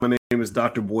name is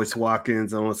Dr. Boyce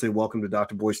Watkins. I want to say welcome to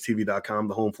drboycetv.com,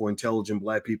 the home for intelligent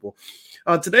Black people.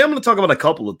 Today, I'm going to talk about a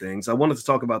couple of things. I wanted to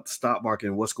talk about the stock market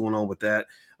and what's going on with that,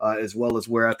 as well as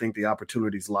where I think the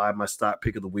opportunities lie. My stock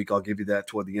pick of the week, I'll give you that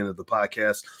toward the end of the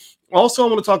podcast. Also, I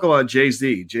want to talk about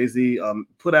Jay-Z. Jay-Z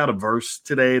put out a verse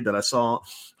today that I saw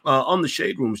on the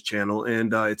Shade Rooms channel,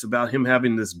 and it's about him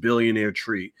having this billionaire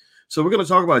tree. So we're going to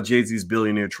talk about Jay-Z's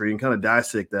billionaire tree and kind of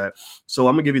dissect that. So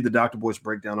I'm going to give you the Dr. Boyce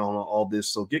breakdown on all this.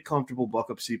 So get comfortable,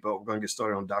 buckle up, seatbelt. We're going to get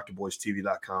started on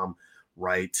drboycetv.com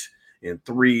right in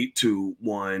 3, 2,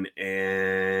 1,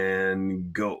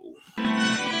 and go.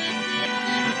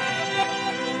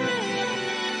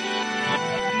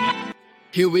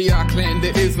 Here we are, clan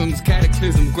the isms,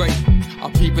 cataclysm, great. Our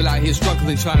people out here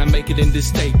struggling, trying to make it in this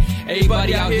state.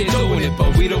 Everybody out here doing it,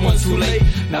 but we the ones who late.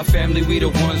 Now family, we the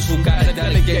ones who gotta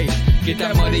delegate. Get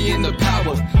that money in the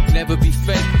power, never be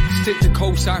fake. Stick to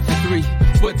cosign for 3.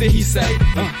 What did he say?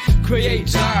 Create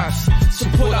jobs,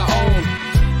 support our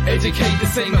own. Educate the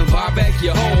same and buy back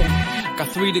your home. Got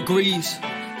 3 degrees,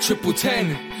 triple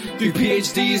 10. 3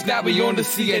 PhDs, now we on the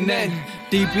CNN.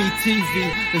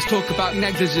 DBTV, let's talk about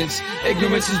negligence.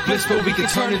 Ignorance is bliss, but we can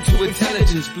turn it to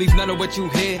intelligence. Believe none of what you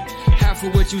hear, half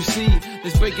of what you see.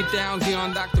 Let's break it down here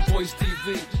on Dr. Boyce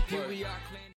TV. Here we are.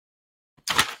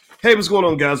 Hey, what's going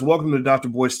on, guys? Welcome to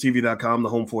drboycetv.com, the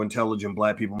home for intelligent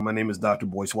Black people. My name is Dr.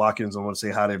 Boyce Watkins. I want to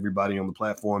say hi to everybody on the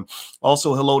platform.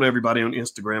 Also, hello to everybody on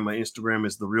Instagram. My Instagram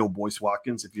is The Real Boyce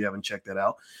Watkins, if you haven't checked that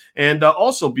out. And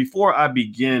also, before I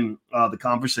begin the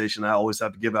conversation, I always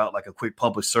have to give out like a quick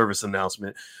public service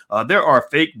announcement. There are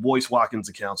fake Boyce Watkins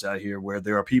accounts out here where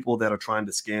there are people that are trying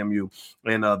to scam you,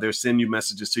 and they're sending you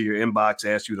messages to your inbox,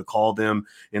 ask you to call them,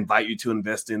 invite you to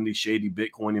invest in these shady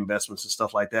Bitcoin investments and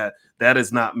stuff like that. That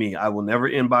is not me. I will never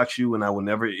inbox you, and I will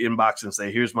never inbox and say,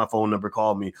 here's my phone number,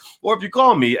 call me. Or if you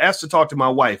call me, ask to talk to my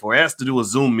wife or ask to do a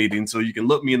Zoom meeting so you can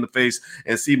look me in the face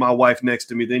and see my wife next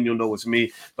to me. Then you'll know it's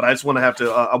me. But I just want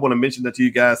to I want to mention that to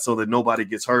you guys so that nobody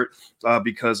gets hurt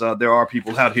because there are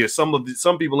people out here.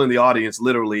 Some people in the audience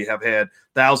literally have had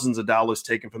thousands of dollars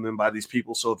taken from them by these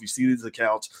people. So if you see these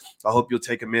accounts, I hope you'll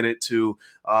take a minute to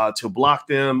block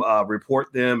them,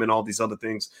 report them, and all these other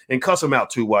things, and cuss them out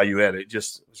too while you're at it,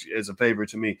 just as a favor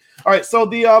to me. All right, so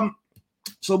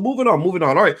so moving on.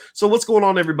 All right, so what's going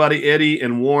on, everybody? Eddie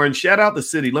and Warren, shout out the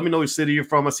city. Let me know which city you're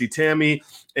from. I see Tammy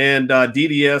and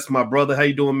DDS, my brother. How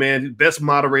you doing, man? Best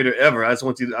moderator ever. I have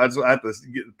to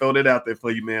throw that out there for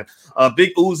you, man.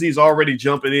 Big Uzi's already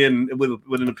jumping in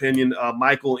with an opinion.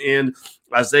 Michael N.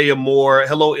 Isaiah Moore,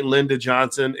 hello, and Linda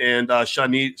Johnson, and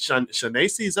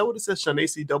Shanacy, is that what it says?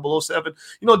 Shanacy 007.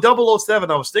 You know, 007,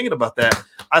 I was thinking about that.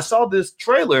 I saw this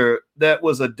trailer that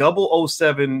was a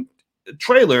 007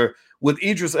 trailer with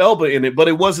Idris Elba in it, but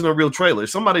it wasn't a real trailer.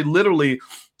 Somebody literally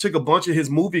took a bunch of his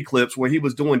movie clips where he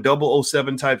was doing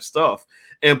 007 type stuff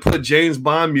and put James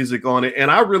Bond music on it,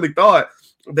 and I really thought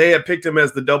they had picked him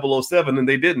as the 007, and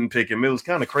they didn't pick him. It was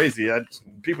kind of crazy.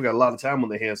 People got a lot of time on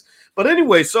their hands. But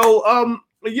anyway, so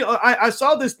I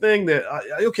saw this thing that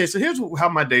okay. So here's how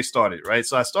my day started. Right.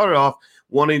 So I started off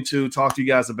wanting to talk to you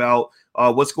guys about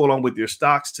what's going on with your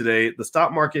stocks today. The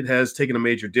stock market has taken a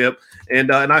major dip,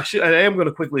 and I am going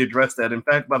to quickly address that. In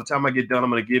fact, by the time I get done, I'm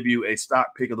going to give you a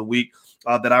stock pick of the week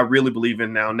that I really believe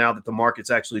in now that the market's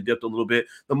actually dipped a little bit.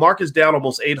 The market's down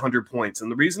almost 800 points,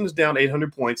 and the reason it's down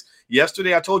 800 points,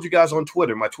 yesterday I told you guys on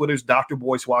Twitter, my Twitter's Dr.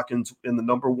 Boyce Watkins in the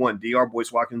number 1, Dr.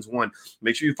 Boyce Watkins 1.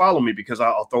 Make sure you follow me because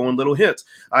I'll throw in little hints.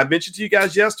 I mentioned to you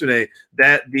guys yesterday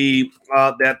that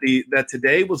that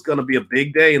today was going to be a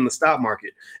big day in the stock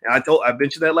market, and I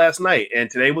mentioned that last night, and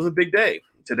today was a big day.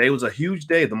 Today was a huge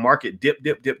day. The market dipped,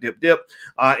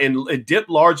 and it dipped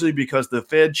largely because the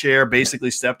Fed chair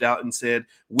basically stepped out and said,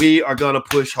 we are going to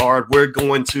push hard. We're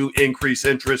going to increase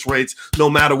interest rates no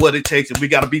matter what it takes. And we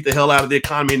got to beat the hell out of the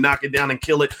economy and knock it down and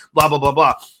kill it, blah, blah, blah,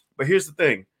 blah. But here's the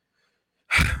thing.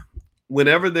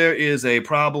 Whenever there is a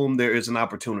problem, there is an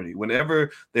opportunity.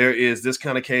 Whenever there is this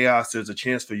kind of chaos, there's a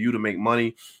chance for you to make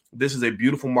money. This is a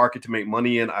beautiful market to make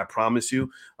money in, I promise you.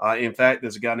 In fact,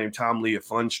 there's a guy named Tom Lee at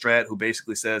Fundstrat who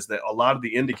basically says that a lot of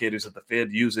the indicators that the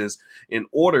Fed uses in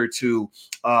order to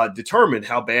determine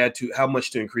how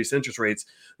much to increase interest rates,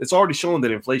 it's already shown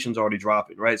that inflation's already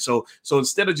dropping, right? So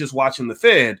instead of just watching the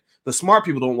Fed, the smart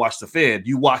people don't watch the Fed.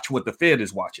 You watch what the Fed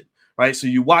is watching. Right. So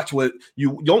you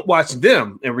don't watch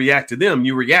them and react to them.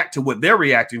 You react to what they're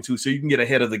reacting to so you can get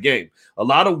ahead of the game. A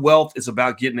lot of wealth is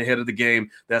about getting ahead of the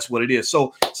game. That's what it is.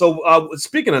 So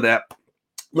speaking of that,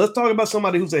 Let's talk about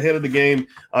somebody who's ahead of the game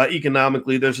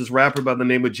economically. There's this rapper by the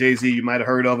name of Jay-Z. You might have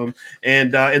heard of him.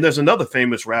 And there's another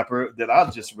famous rapper that I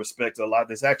just respect a lot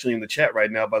that's actually in the chat right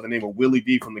now by the name of Willie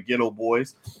D from the Ghetto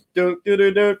Boys. Yep,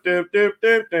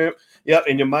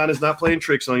 and your mind is not playing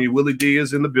tricks on you. Willie D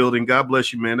is in the building. God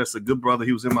bless you, man. That's a good brother.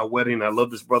 He was in my wedding. I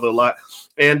love this brother a lot.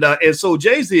 And so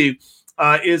Jay-Z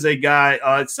is a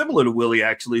guy similar to Willie,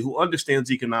 actually, who understands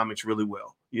economics really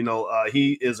well. You know,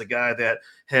 he is a guy that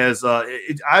has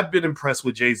I've been impressed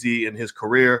with Jay-Z in his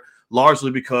career, largely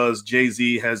because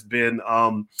Jay-Z has been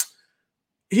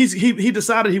he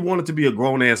decided he wanted to be a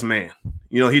grown-ass man.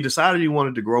 You know, he decided he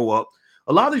wanted to grow up.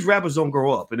 A lot of these rappers don't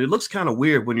grow up, and it looks kind of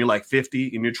weird when you're like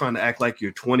 50 and you're trying to act like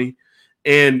you're 20.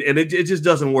 And it just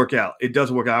doesn't work out. It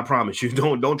doesn't work out. I promise you.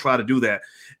 Don't try to do that.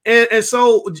 And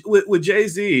so with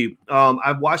Jay-Z,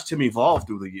 I've watched him evolve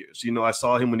through the years. You know, I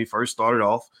saw him when he first started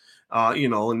off. You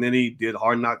know, and then he did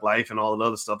Hard Knock Life and all that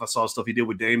other stuff. I saw stuff he did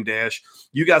with Dame Dash.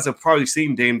 You guys have probably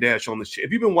seen Dame Dash on this.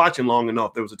 If you've been watching long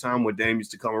enough, there was a time where Dame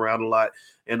used to come around a lot.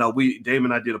 And Dame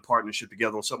and I did a partnership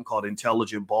together on something called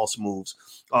Intelligent Boss Moves,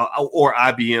 or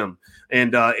IBM.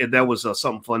 And that was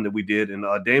something fun that we did. And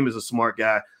Dame is a smart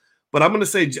guy. But I'm going to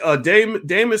say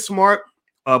Dame is smart,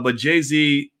 but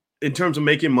Jay-Z, in terms of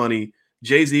making money,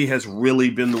 Jay-Z has really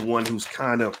been the one who's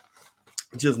kind of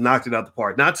just knocked it out the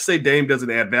park. Not to say Dame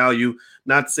doesn't add value,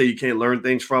 not to say you can't learn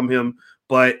things from him,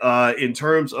 but in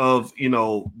terms of, you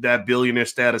know, that billionaire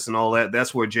status and all that,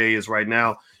 that's where Jay is right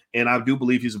now. And I do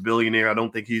believe he's a billionaire. I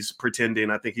don't think he's pretending.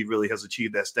 I think he really has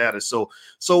achieved that status.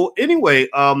 So anyway,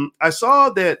 I saw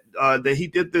that he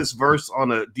did this verse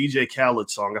on a DJ Khaled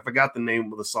song. I forgot the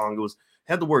name of the song. It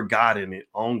had the word God in it,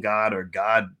 on God or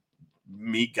God,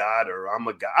 me God, or I'm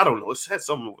a God. I don't know. It had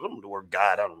something the word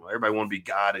God. I don't know. Everybody want to be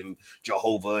God and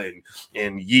Jehovah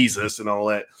and Jesus and all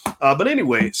that. But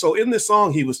anyway, so in this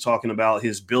song, he was talking about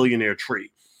his billionaire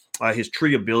tree, his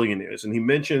tree of billionaires. And he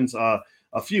mentions a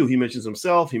few. He mentions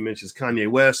himself. He mentions Kanye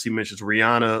West. He mentions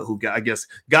Rihanna, who I guess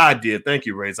God did. Thank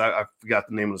you, Rays. I forgot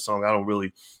the name of the song. I don't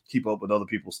really keep up with other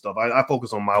people's stuff. I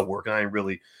focus on my work. I ain't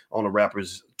really on the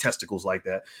rapper's testicles like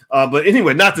that. But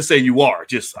anyway, not to say you are.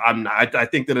 Just I'm not. I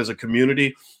think that as a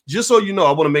community, just so you know,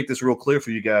 I want to make this real clear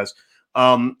for you guys.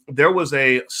 There was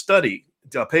a study.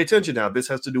 Pay attention now. This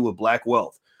has to do with Black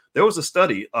wealth. There was a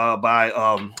study by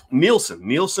Nielsen.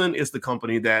 Nielsen is the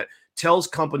company that tells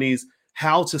companies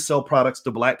how to sell products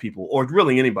to Black people, or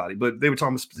really anybody, but they were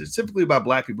talking specifically about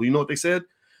Black people. You know what they said?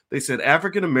 They said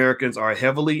African Americans are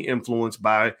heavily influenced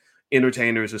by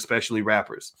entertainers, especially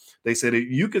rappers. They said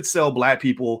if you could sell Black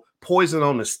people poison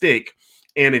on a stick,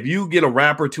 and if you get a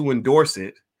rapper to endorse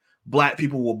it, Black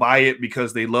people will buy it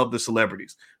because they love the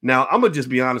celebrities. Now, I'm going to just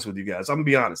be honest with you guys. I'm going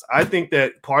to be honest. I think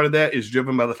that part of that is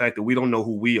driven by the fact that we don't know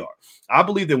who we are. I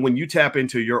believe that when you tap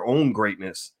into your own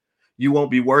greatness, you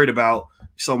won't be worried about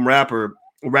some rapper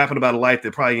rapping about a life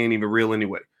that probably ain't even real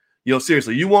anyway. You know,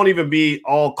 seriously, you won't even be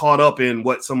all caught up in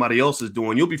what somebody else is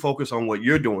doing. You'll be focused on what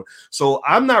you're doing. So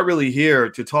I'm not really here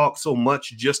to talk so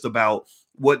much just about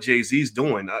what Jay-Z's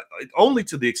doing, only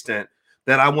to the extent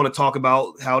that I want to talk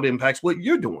about how it impacts what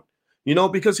you're doing. You know,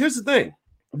 because here's the thing.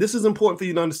 This is important for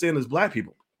you to understand as Black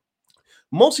people.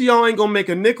 Most of y'all ain't going to make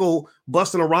a nickel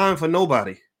busting a rhyme for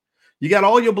nobody. You got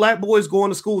all your Black boys going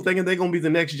to school thinking they're going to be the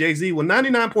next Jay-Z. Well,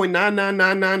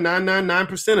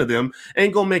 99.9999999% of them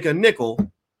ain't going to make a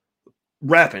nickel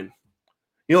rapping.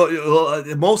 You know,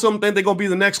 most of them think they're going to be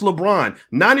the next LeBron.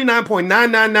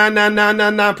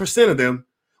 99.9999999% of them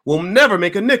will never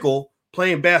make a nickel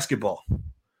playing basketball.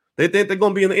 They think they're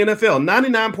going to be in the NFL.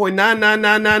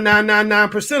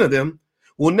 99.9999999% of them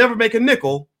will never make a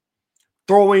nickel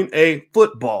throwing a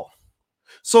football.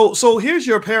 So here's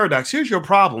your paradox. Here's your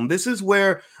problem. This is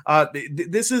where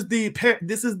this is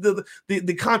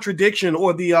the contradiction,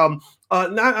 or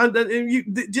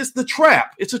just the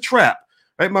trap. It's a trap,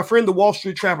 right? My friend, the Wall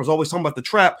Street Trapper, is always talking about the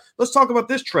trap. Let's talk about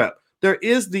this trap. There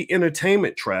is the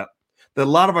entertainment trap that a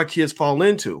lot of our kids fall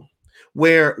into,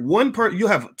 where you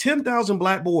have 10,000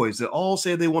 Black boys that all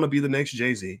say they want to be the next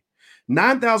Jay-Z.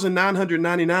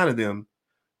 9,999 of them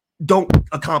don't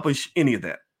accomplish any of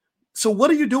that. So what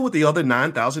do you do with the other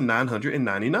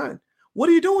 9,999? What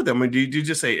do you do with them? I mean, do you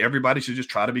just say everybody should just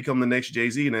try to become the next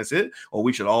Jay-Z and that's it? Or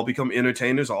we should all become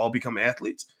entertainers or all become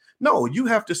athletes? No, you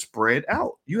have to spread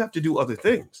out. You have to do other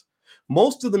things.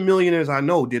 Most of the millionaires I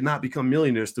know did not become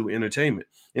millionaires through entertainment.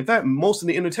 In fact, most of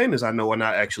the entertainers I know are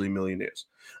not actually millionaires.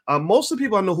 Most of the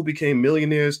people I know who became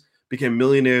millionaires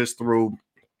through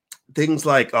things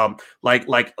like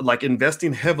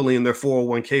investing heavily in their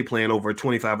 401k plan over a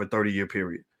 25 or 30 year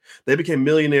period. They became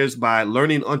millionaires by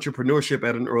learning entrepreneurship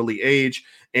at an early age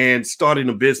and starting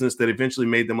a business that eventually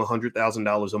made them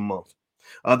 $100,000 a month.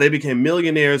 They became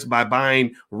millionaires by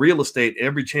buying real estate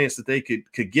every chance that they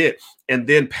could get, and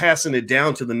then passing it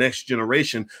down to the next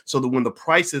generation, so that when the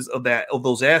prices of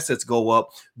those assets go up,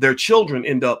 their children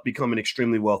end up becoming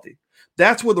extremely wealthy.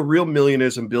 That's where the real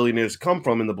millionaires and billionaires come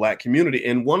from in the Black community.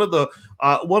 And one of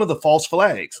the false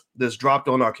flags that's dropped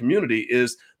on our community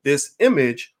is this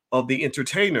image of the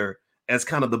entertainer as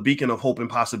kind of the beacon of hope and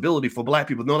possibility for Black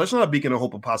people. No, that's not a beacon of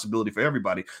hope and possibility for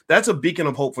everybody. That's a beacon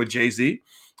of hope for Jay-Z,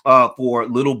 for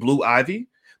Little Blue Ivy.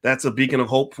 That's a beacon of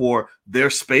hope for their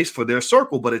space, for their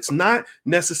circle, but it's not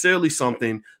necessarily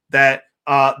something that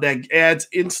adds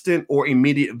instant or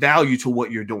immediate value to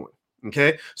what you're doing.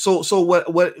 Okay, so here's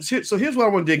what I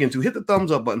want to dig into. Hit the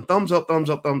thumbs up button, thumbs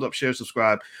up, share,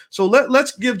 subscribe. So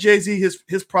let's give Jay-Z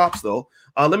his props though.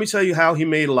 Let me tell you how he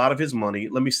made a lot of his money.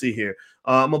 Let me see here.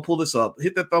 I'm gonna pull this up.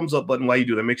 Hit the thumbs up button while you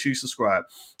do that. Make sure you subscribe.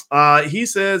 He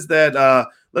says that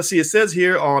let's see. It says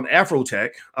here on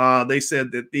Afrotech, they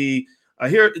said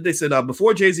that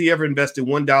before Jay-Z ever invested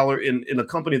 $1 in a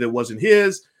company that wasn't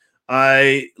his.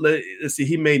 Let's see,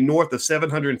 he made north of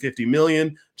 750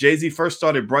 million. Jay-Z first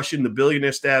started brushing the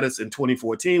billionaire status in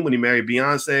 2014 when he married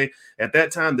Beyonce. At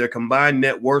that time, their combined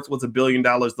net worth was $1 billion,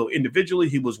 though individually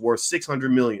he was worth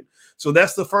 600 million. So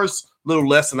that's the first little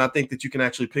lesson I think that you can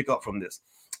actually pick up from this.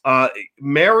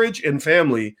 Marriage and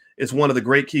family is one of the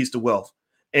great keys to wealth.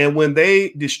 And when they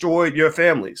destroyed your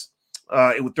families,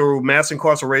 through mass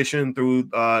incarceration, through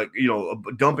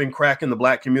dumping crack in the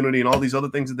Black community and all these other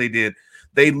things that they did,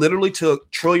 they literally took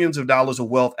trillions of dollars of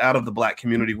wealth out of the Black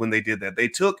community when they did that. They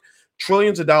took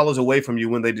trillions of dollars away from you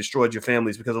when they destroyed your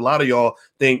families, because a lot of y'all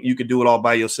think you could do it all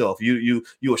by yourself. You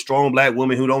a strong Black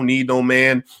woman who don't need no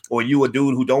man, or you a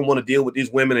dude who don't want to deal with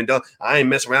these women and I ain't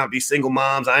messing around with these single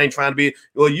moms. I ain't trying to be.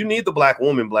 Well, you need the Black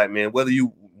woman, Black man, whether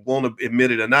you want to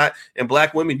admit it or not. And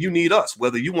Black women, you need us,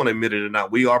 whether you want to admit it or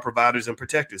not. We are providers and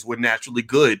protectors. We're naturally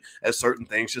good at certain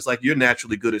things, just like you're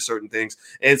naturally good at certain things.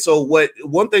 And so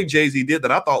one thing Jay-Z did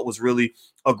that I thought was really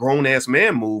a grown-ass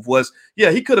man move was, yeah,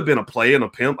 he could have been a player and a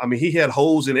pimp. I mean, he had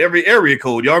hoes in every area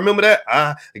code. Y'all remember that?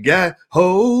 I got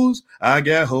hoes,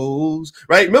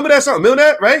 right? Remember that song? Remember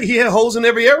that, right? He had hoes in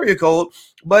every area code,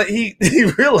 but he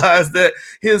realized that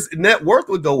his net worth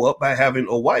would go up by having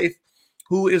a wife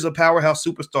who is a powerhouse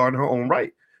superstar in her own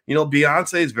right. You know,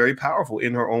 Beyonce is very powerful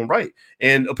in her own right.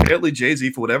 And apparently Jay-Z,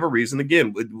 for whatever reason,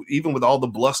 again, even with all the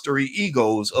blustery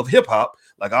egos of hip hop,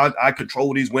 like I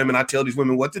control these women, I tell these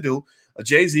women what to do,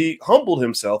 Jay-Z humbled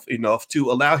himself enough to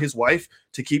allow his wife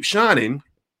to keep shining,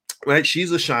 right?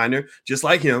 She's a shiner just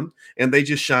like him, and they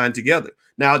just shine together.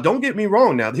 Now, don't get me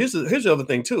wrong. Now, here's the other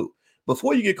thing too.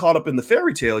 Before you get caught up in the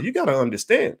fairy tale, you got to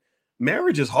understand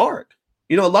marriage is hard.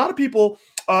 You know, a lot of people,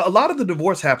 a lot of the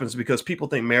divorce happens because people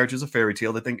think marriage is a fairy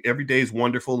tale. They think every day is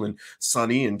wonderful and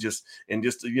sunny and just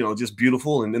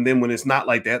beautiful. And then when it's not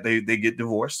like that, they get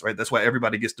divorced, right? That's why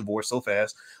everybody gets divorced so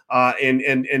fast. And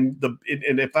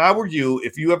if I were you,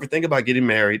 if you ever think about getting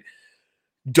married,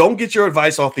 don't get your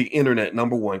advice off the internet,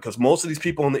 number one, because most of these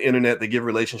people on the internet that give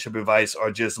relationship advice are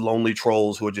just lonely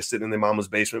trolls who are just sitting in their mama's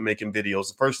basement making videos.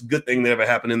 The first good thing that ever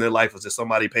happened in their life was that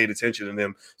somebody paid attention to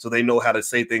them, so they know how to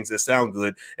say things that sound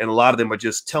good. And a lot of them are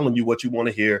just telling you what you want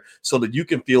to hear so that you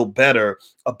can feel better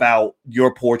about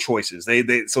your poor choices.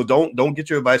 So don't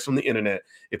get your advice from the internet.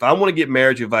 If I want to get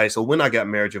marriage advice, or when I got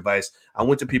marriage advice, I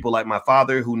went to people like my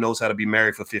father, who knows how to be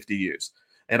married for 50 years.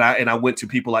 And I went to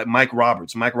people like Mike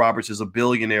Roberts. Mike Roberts is a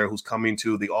billionaire who's coming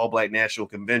to the All Black National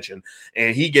Convention.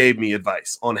 And he gave me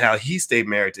advice on how he stayed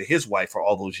married to his wife for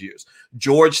all those years.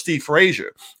 George C.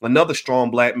 Frazier, another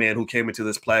strong Black man who came into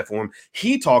this platform,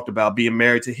 he talked about being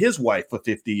married to his wife for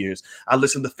 50 years. I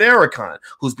listened to Farrakhan,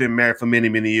 who's been married for many,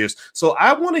 many years. So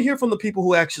I want to hear from the people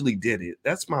who actually did it.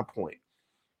 That's my point.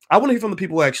 I want to hear from the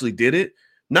people who actually did it,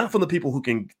 not from the people who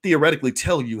can theoretically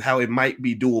tell you how it might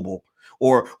be doable.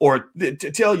 Or to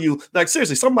tell you, like,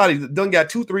 seriously, somebody that done got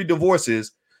 2-3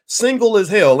 divorces, single as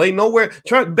hell, ain't nowhere.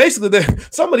 Basically,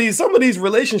 some of these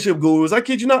relationship gurus, I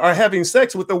kid you not, are having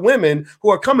sex with the women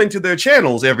who are coming to their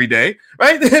channels every day,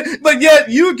 right? But yet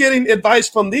you're getting advice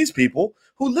from these people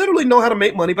who literally know how to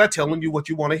make money by telling you what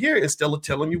you want to hear instead of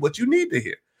telling you what you need to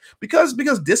hear. Because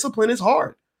discipline is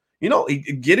hard. You know,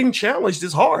 getting challenged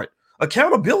is hard.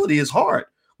 Accountability is hard.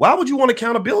 Why would you want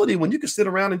accountability when you can sit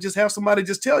around and just have somebody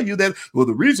just tell you that, well,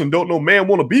 the reason don't no man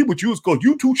want to be with you is because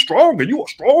you too strong and you a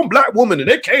strong Black woman and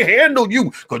they can't handle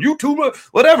you because you too much,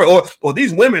 whatever. Or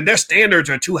these women, their standards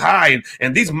are too high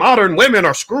and these modern women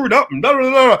are screwed up and blah,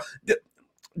 blah, blah.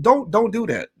 Don't do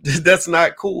that. That's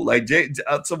not cool. Like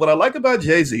so what I like about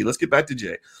Jay-Z, let's get back to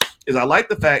Jay, is I like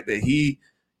the fact that he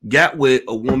got with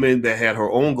a woman that had her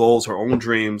own goals, her own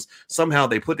dreams. Somehow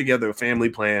they put together a family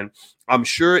plan. I'm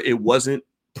sure it wasn't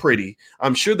pretty.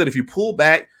 I'm sure that if you pull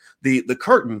back the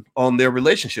curtain on their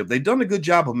relationship, they've done a good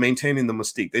job of maintaining the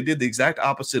mystique. They did the exact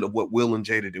opposite of what Will and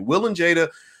Jada did. Will and Jada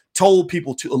told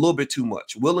people a little bit too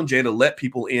much. Will and Jada let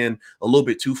people in a little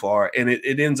bit too far, and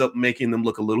it ends up making them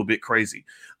look a little bit crazy.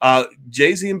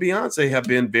 Jay-Z and Beyonce have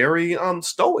been very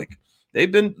stoic. They've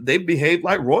behaved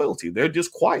like royalty. They're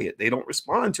just quiet. They don't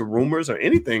respond to rumors or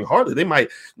anything. Hardly. They might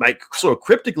sort of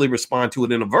cryptically respond to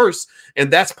it in a verse, and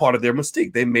that's part of their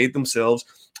mystique. They made themselves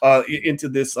into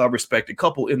this respected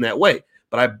couple in that way.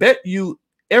 But I bet you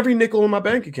every nickel in my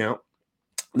bank account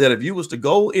that if you was to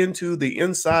go into the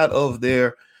inside of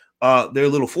their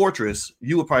little fortress,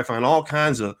 you would probably find all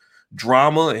kinds of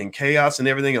drama and chaos and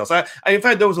everything else. In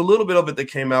fact, there was a little bit of it that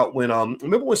came out when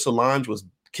remember when Solange was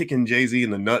kicking Jay-Z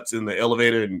in the nuts in the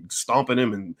elevator and stomping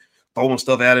him and throwing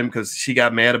stuff at him because she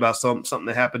got mad about something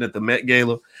that happened at the Met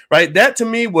Gala, right? That to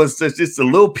me was just a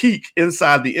little peek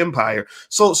inside the empire.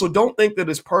 So don't think that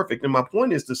it's perfect. And my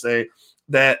point is to say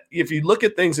that if you look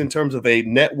at things in terms of a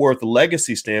net worth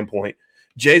legacy standpoint,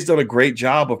 Jay's done a great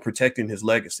job of protecting his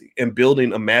legacy and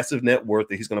building a massive net worth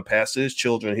that he's going to pass to his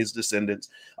children, his descendants.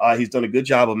 He's done a good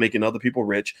job of making other people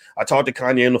rich. I talked to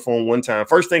Kanye on the phone one time.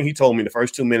 First thing he told me in the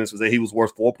first 2 minutes was that he was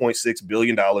worth $4.6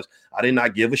 billion. I did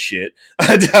not give a shit.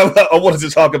 I wanted to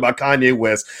talk about Kanye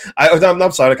West.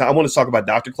 I'm sorry. I wanted to talk about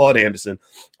Dr. Claude Anderson.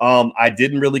 I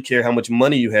didn't really care how much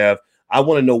money you have. I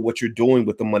want to know what you're doing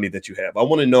with the money that you have. I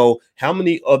want to know how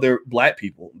many other Black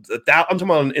people, I'm talking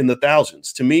about in the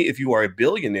thousands. To me, if you are a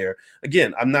billionaire,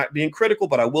 again, I'm not being critical,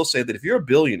 but I will say that if you're a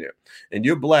billionaire and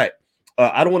you're Black,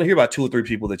 I don't want to hear about 2 or 3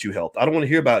 people that you helped. I don't want to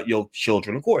hear about your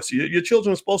children. Of course, your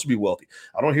children are supposed to be wealthy.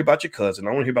 I don't want to hear about your cousin. I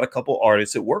don't want to hear about a couple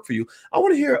artists that work for you. I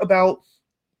want to hear about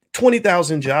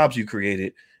 20,000 jobs you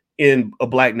created in a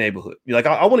Black neighborhood. Like,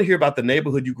 I want to hear about the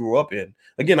neighborhood you grew up in.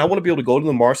 Again, I want to be able to go to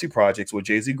the Marcy Projects where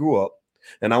Jay-Z grew up,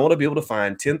 and I want to be able to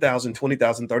find 10,000,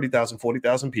 20,000, 30,000,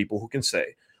 40,000 people who can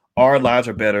say our lives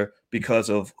are better because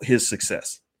of his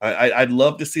success. I'd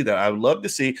love to see that. I would love to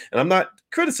see, and I'm not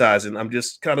criticizing, I'm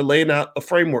just kind of laying out a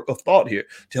framework of thought here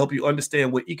to help you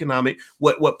understand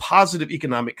what positive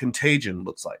economic contagion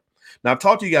looks like. Now, I've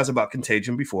talked to you guys about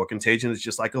contagion before. Contagion is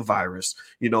just like a virus,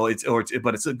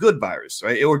 but it's a good virus,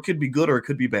 right? Or it could be good or it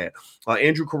could be bad.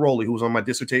 Andrew Caroli, who was on my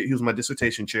dissertation, he was my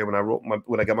dissertation chair when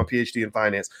I got my PhD in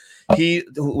finance. He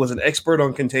was an expert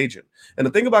on contagion. And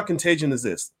the thing about contagion is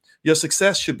this: your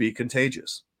success should be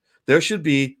contagious. There should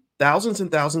be thousands and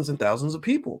thousands and thousands of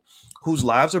people whose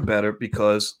lives are better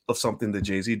because of something that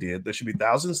Jay-Z did. There should be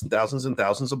thousands and thousands and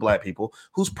thousands of Black people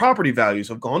whose property values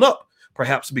have gone up,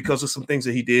 perhaps because of some things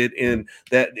that he did in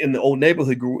the old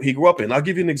neighborhood he grew up in. I'll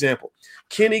give you an example.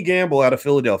 Kenny Gamble out of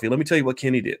Philadelphia. Let me tell you what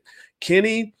Kenny did.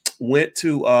 Kenny went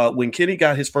to when Kenny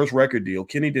got his first record deal,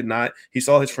 he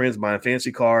saw his friends buying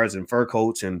fancy cars and fur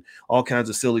coats and all kinds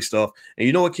of silly stuff. And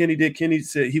you know what Kenny did? Kenny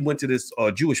said he went to this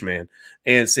Jewish man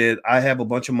and said, I have a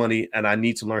bunch of money and I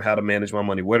need to learn how to manage my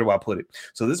money. Where do I put it?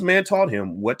 So this man taught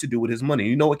him what to do with his money.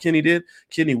 You know what Kenny did?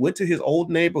 Kenny went to his old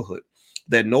neighborhood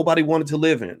that nobody wanted to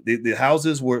live in. The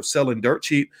houses were selling dirt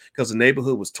cheap because the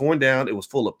neighborhood was torn down. It was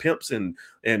full of pimps and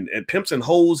pimps and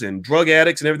hoes and drug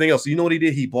addicts and everything else. You know what he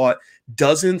did? He bought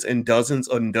dozens and dozens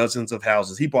and dozens of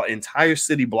houses. He bought entire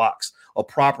city blocks of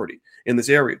property in this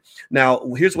area. Now,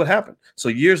 here's what happened. So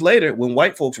years later, when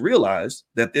white folks realized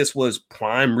that this was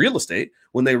prime real estate,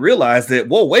 when they realized that,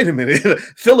 whoa, wait a minute,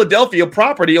 Philadelphia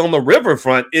property on the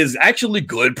riverfront is actually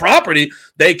good property,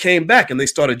 they came back and they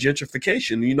started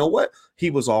gentrification. And you know what? He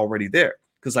was already there.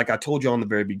 Because like I told you on the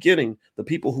very beginning, the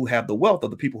people who have the wealth are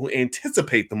the people who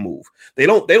anticipate the move. They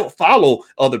don't follow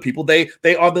other people. They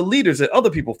are the leaders that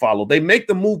other people follow. They make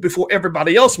the move before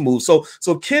everybody else moves.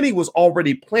 So Kenny was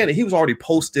already planning. He was already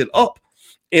posted up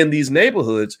in these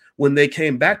neighborhoods when they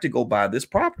came back to go buy this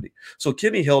property. So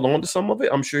Kenny held on to some of it.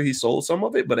 I'm sure he sold some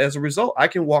of it. But as a result, I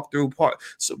can walk through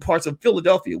parts of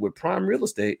Philadelphia with prime real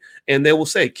estate, and they will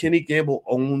say Kenny Gamble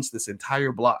owns this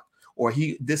entire block. Or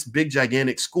this big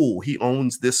gigantic school, he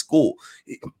owns this school,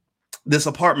 this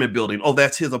apartment building. Oh,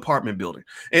 that's his apartment building.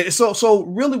 And so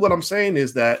really what I'm saying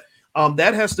is that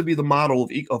that has to be the model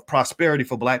of prosperity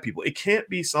for Black people. It can't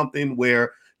be something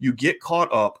where you get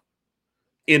caught up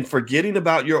in forgetting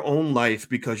about your own life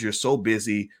because you're so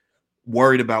busy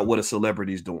worried about what a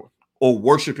celebrity is doing or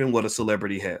worshiping what a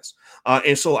celebrity has.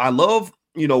 And so I love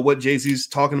what Jay-Z's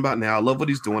talking about now. I love what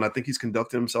he's doing. I think he's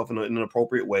conducting himself in an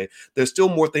appropriate way. There's still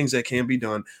more things that can be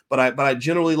done, but I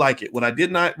generally like it. What I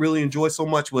did not really enjoy so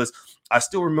much was I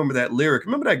still remember that lyric.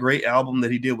 Remember that great album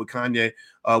that he did with Kanye,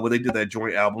 where they did that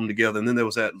joint album together, and then there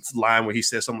was that line where he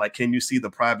said something like, "Can you see the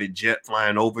private jet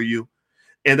flying over you?"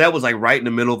 And that was like right in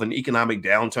the middle of an economic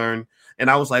downturn. And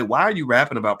I was like, why are you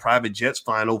rapping about private jets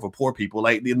flying over poor people?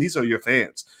 Like, these are your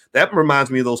fans. That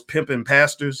reminds me of those pimping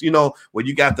pastors, where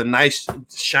you got the nice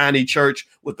shiny church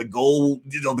with the gold,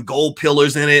 the gold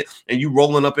pillars in it, and you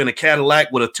rolling up in a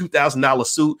Cadillac with a $2,000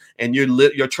 suit, and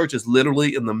your church is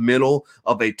literally in the middle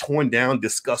of a torn down,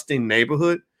 disgusting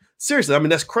neighborhood. Seriously, I mean,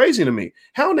 that's crazy to me.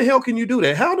 How in the hell can you do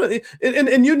that?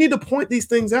 And you need to point these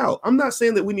things out. I'm not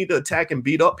saying that we need to attack and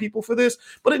beat up people for this,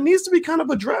 but it needs to be kind of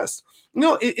addressed.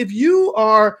 If you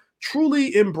are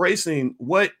truly embracing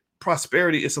what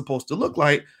prosperity is supposed to look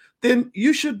like, then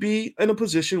you should be in a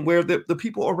position where the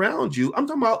people around you, I'm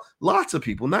talking about lots of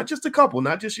people, not just a couple,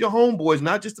 not just your homeboys,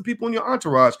 not just the people in your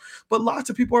entourage, but lots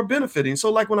of people are benefiting.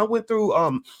 So like when I went through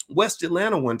West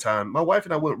Atlanta one time, my wife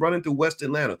and I went running through West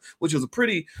Atlanta, which was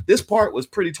this part was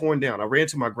pretty torn down. I ran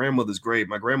to my grandmother's grave.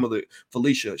 My grandmother,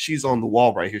 Felicia, she's on the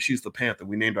wall right here. She's the Panther.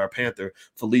 We named our Panther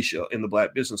Felicia in the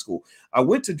Black Business School. I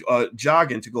went to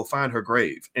jogging to go find her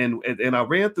grave. And I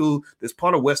ran through this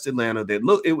part of West Atlanta that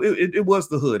it was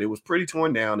the hood. It was pretty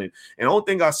torn down, and the only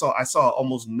thing I saw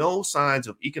almost no signs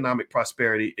of economic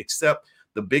prosperity except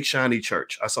the big shiny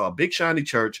church. I saw a big shiny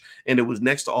church, and it was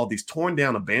next to all these torn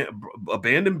down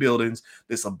abandoned buildings,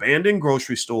 this abandoned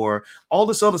grocery store, all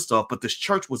this other stuff. But this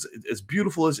church was as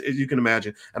beautiful as you can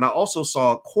imagine. And I also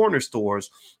saw corner stores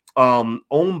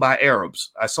owned by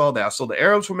Arabs. I saw that. I saw the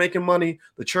Arabs were making money,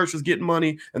 the church was getting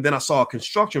money, and then I saw a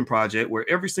construction project where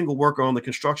every single worker on the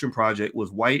construction project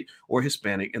was white or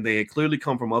Hispanic, and they had clearly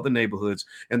come from other neighborhoods.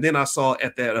 And then I saw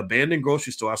at that abandoned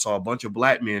grocery store, I saw a bunch of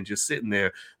black men just sitting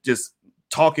there, just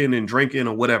talking and drinking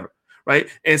or whatever, right?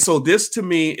 And so this to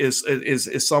me is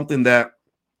something that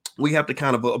we have to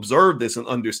kind of observe this and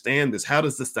understand this. How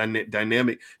does this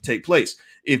dynamic take place?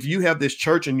 If you have this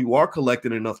church and you are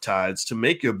collecting enough tithes to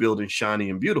make your building shiny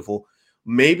and beautiful,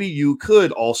 maybe you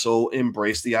could also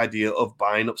embrace the idea of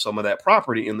buying up some of that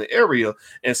property in the area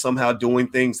and somehow doing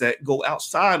things that go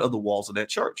outside of the walls of that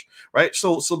church, right?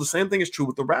 So the same thing is true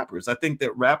with the rappers. I think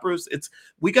that rappers,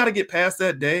 we got to get past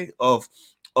that day of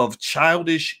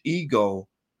childish ego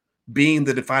being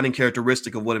the defining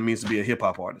characteristic of what it means to be a hip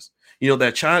hop artist.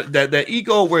 That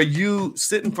ego where you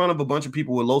sit in front of a bunch of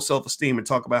people with low self-esteem and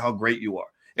talk about how great you are.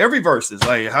 Every verse is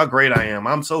like how great I am.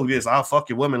 I'm so this. I'll fuck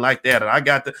your woman like that. And I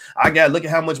got look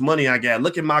at how much money I got.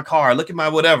 Look at my car. Look at my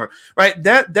whatever. Right.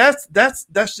 That's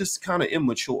just kind of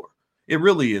immature. It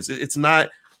really is. It's not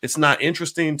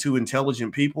interesting to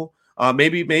intelligent people.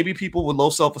 Maybe people with low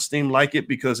self-esteem like it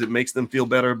because it makes them feel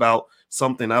better about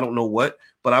something. I don't know what,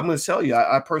 but I'm going to tell you,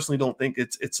 I personally don't think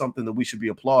it's something that we should be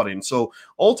applauding. So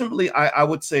ultimately, I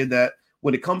would say that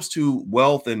when it comes to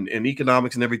wealth and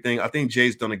economics and everything, I think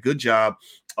Jay's done a good job,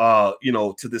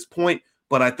 to this point.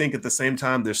 But I think at the same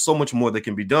time, there's so much more that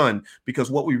can be done,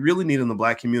 because what we really need in the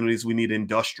Black community is we need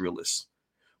industrialists.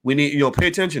 We need, pay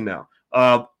attention now.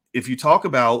 If you talk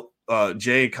about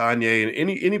Jay, Kanye, and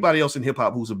anybody else in hip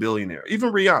hop who's a billionaire,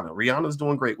 even Rihanna's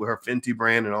doing great with her Fenty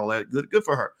brand and all that. Good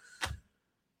for her.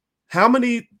 How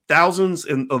many thousands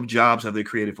of jobs have they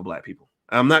created for Black people?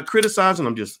 I'm not criticizing.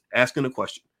 I'm just asking a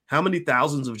question. How many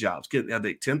thousands of jobs? Have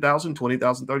they 10,000,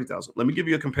 20,000, 30,000? Let me give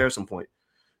you a comparison point.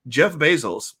 Jeff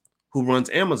Bezos, who runs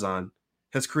Amazon,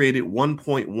 has created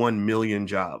 1.1 million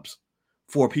jobs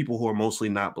for people who are mostly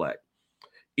not Black.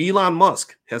 Elon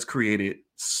Musk has created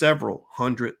several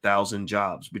 100,000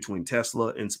 jobs between Tesla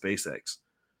and SpaceX.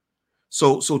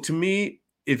 So to me,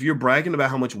 if you're bragging about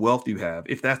how much wealth you have,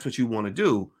 if that's what you want to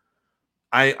do,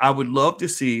 I would love to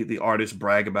see the artists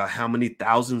brag about how many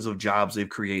thousands of jobs they've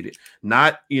created.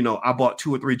 Not, I bought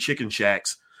 2 or 3 chicken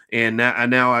shacks and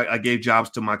now I gave jobs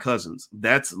to my cousins.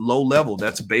 That's low level.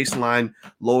 That's baseline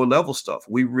lower level stuff.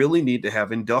 We really need to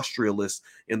have industrialists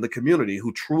in the community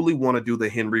who truly want to do the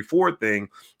Henry Ford thing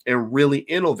and really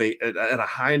innovate at a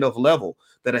high enough level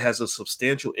that it has a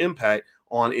substantial impact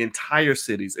on entire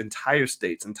cities, entire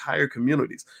states, entire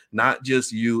communities, not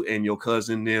just you and your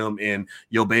cousin them and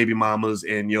your baby mamas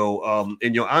and your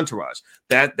entourage.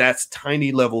 That's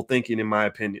tiny level thinking, in my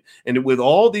opinion. And with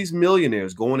all these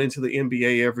millionaires going into the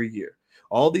NBA every year,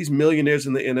 all these millionaires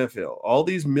in the NFL, all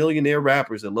these millionaire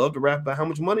rappers that love to rap about how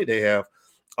much money they have,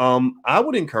 I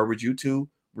would encourage you to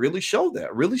really show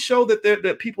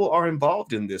that people are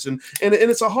involved in this. And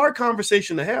it's a hard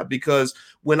conversation to have, because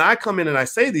when I come in and I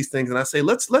say these things and I say,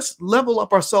 let's level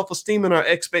up our self-esteem and our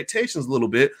expectations a little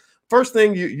bit, first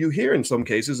thing you hear in some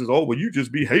cases is, oh, well, you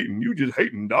just be hating. You just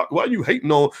hating, doc. Why you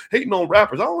hating on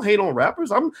rappers? I don't hate on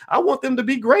rappers. I want them to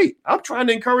be great. I'm trying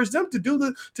to encourage them to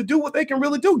do what they can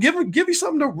really do. Give you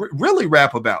something to really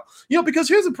rap about. Because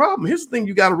here's the problem. Here's the thing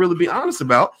you got to really be honest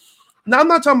about. Now, I'm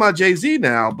not talking about Jay-Z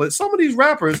now, but some of these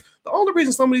rappers, the only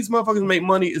reason some of these motherfuckers make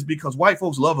money is because white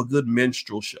folks love a good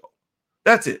minstrel show.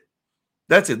 That's it.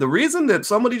 The reason that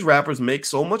some of these rappers make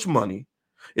so much money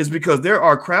is because there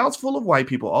are crowds full of white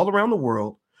people all around the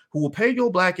world who will pay your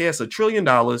black ass $1 trillion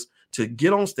to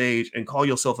get on stage and call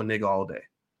yourself a nigga all day.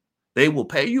 They will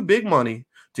pay you big money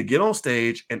to get on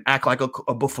stage and act like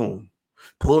a buffoon.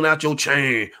 Pulling out your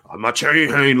chain. My chain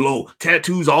hang low.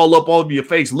 Tattoos all up over your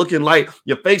face, looking like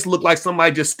your face look like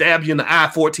somebody just stabbed you in the eye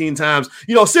 14 times.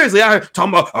 Seriously, I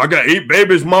talking about I got 8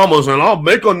 babies mamas and I'll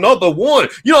make another one.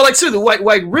 Seriously,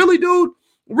 like really, dude?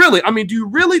 Really? I mean, do you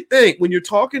really think when you're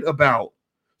talking about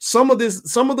some of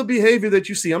the behavior that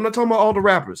you see, I'm not talking about all the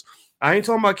rappers. I ain't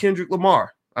talking about Kendrick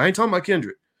Lamar. I ain't talking about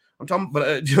Kendrick. I'm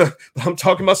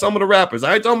talking about some of the rappers.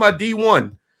 I ain't talking about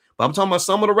D1, but I'm talking about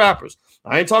some of the rappers.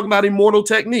 I ain't talking about Immortal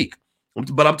Technique,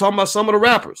 but I'm talking about some of the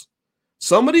rappers.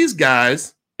 Some of these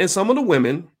guys and some of the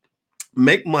women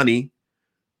make money.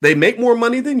 They make more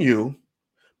money than you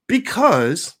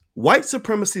because white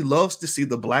supremacy loves to see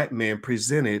the black man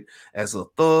presented as a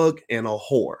thug and a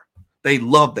whore. They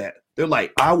love that. They're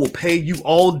like, I will pay you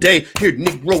all day. Here,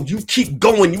 Negro, you keep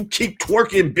going. You keep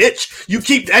twerking, bitch. You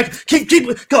keep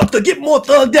to get more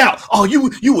thugged out. Oh,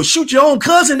 you will shoot your own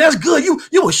cousin. That's good. You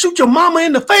will shoot your mama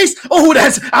in the face. Oh,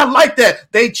 I like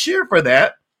that. They cheer for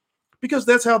that because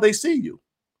that's how they see you.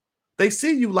 They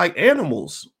see you like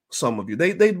animals. Some of you,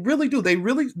 they really do.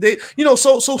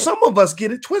 So some of us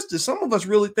get it twisted. Some of us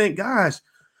really think, guys,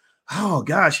 oh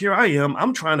gosh, here I am.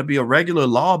 I'm trying to be a regular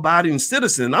law-abiding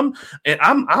citizen.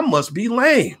 I must be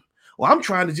lame. Well, I'm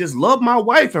trying to just love my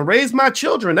wife and raise my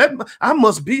children. I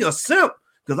must be a simp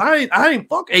because I ain't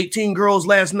fuck 18 girls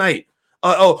last night.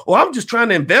 I'm just trying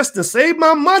to invest and save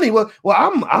my money. Well,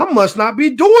 I must not be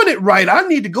doing it right. I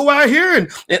need to go out here and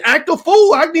act a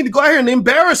fool. I need to go out here and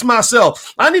embarrass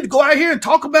myself. I need to go out here and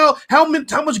talk about how much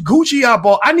Gucci I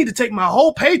bought. I need to take my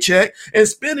whole paycheck and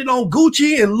spend it on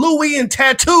Gucci and Louis and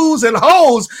tattoos and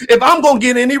hoes if I'm going to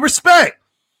get any respect.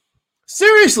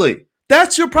 Seriously,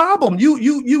 that's your problem.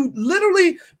 You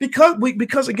literally,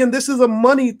 because again, this is a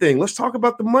money thing. Let's talk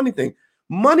about the money thing.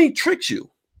 Money tricks you.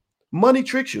 Money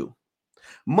tricks you.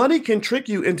 Money can trick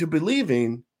you into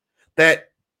believing that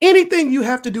anything you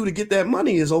have to do to get that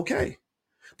money is okay.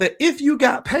 That if you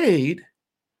got paid,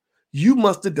 you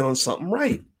must have done something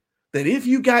right. That if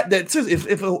you got that,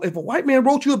 if a white man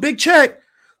wrote you a big check,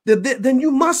 then you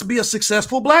must be a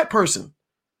successful black person.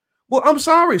 Well, I'm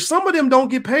sorry. Some of them don't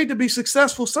get paid to be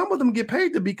successful. Some of them get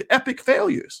paid to be epic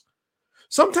failures.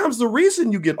 Sometimes the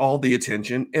reason you get all the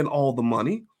attention and all the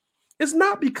money it's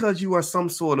not because you are some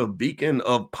sort of beacon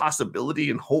of possibility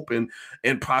and hope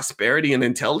and prosperity and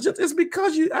intelligence. It's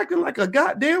because you're acting like a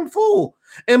goddamn fool.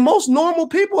 And most normal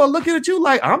people are looking at you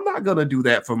like, I'm not going to do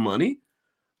that for money.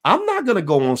 I'm not going to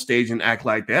go on stage and act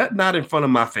like that, not in front of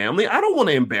my family. I don't want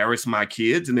to embarrass my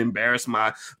kids and embarrass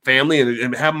my family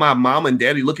and have my mom and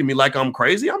daddy look at me like I'm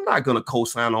crazy. I'm not going to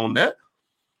co-sign on that.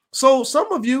 So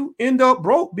some of you end up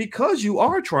broke because you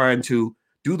are trying to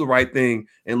do the right thing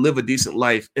and live a decent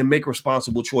life and make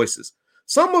responsible choices.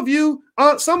 Some of you,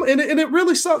 and it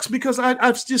really sucks because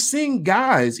I've just seen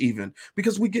guys even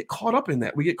because we get caught up in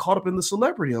that. We get caught up in the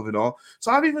celebrity of it all.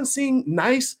 So I've even seen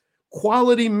nice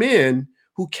quality men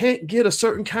who can't get a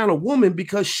certain kind of woman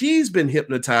because she's been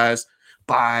hypnotized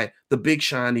by the big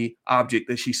shiny object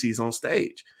that she sees on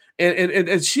stage.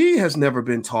 And she has never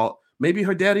been taught, maybe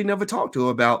her daddy never talked to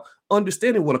her about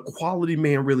understanding what a quality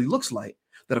man really looks like.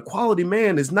 That a quality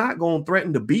man is not going to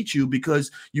threaten to beat you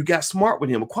because you got smart with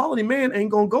him. A quality man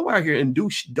ain't going to go out here and do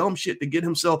dumb shit to get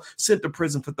himself sent to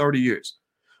prison for 30 years.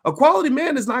 A quality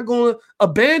man is not going to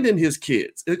abandon his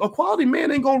kids. A quality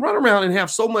man ain't going to run around and have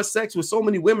so much sex with so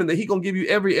many women that he going to give you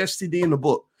every STD in the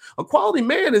book. A quality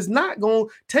man is not going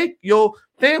to take your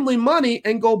family money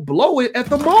and go blow it at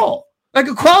the mall. Like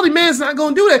a quality man is not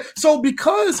going to do that. So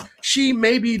because she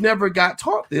maybe never got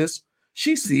taught this,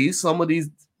 she sees some of these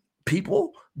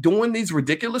people doing these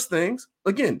ridiculous things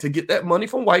again to get that money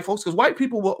from white folks, because white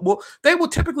people will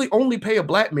typically only pay a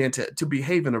black man to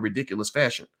behave in a ridiculous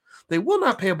fashion. They will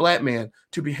not pay a black man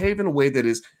to behave in a way that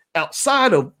is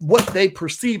outside of what they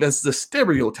perceive as the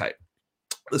stereotype.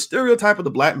 The stereotype of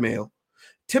the black male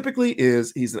typically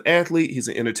is he's an athlete, he's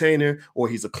an entertainer, or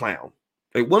he's a clown.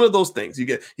 Like one of those things. You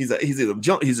get he's a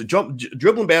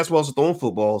dribbling basketballs or throwing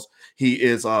footballs. He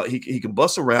is he can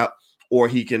bust a rap, or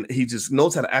he just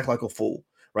knows how to act like a fool.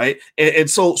 right? And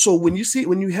so when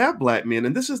you have black men,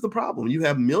 and this is the problem, you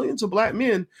have millions of black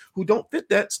men who don't fit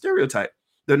that stereotype.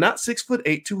 They're not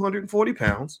 6'8", 240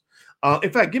 pounds.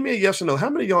 In fact, give me a yes or no. How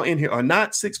many of y'all in here are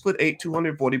not 6'8",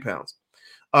 240 pounds?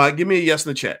 Give me a yes in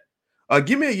the chat.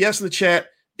 Give me a yes in the chat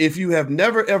if you have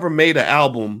never ever made an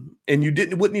album and you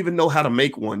wouldn't even know how to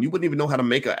make one. You wouldn't even know how to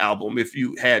make an album if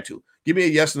you had to. Give me a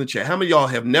yes in the chat. How many of y'all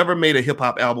have never made a hip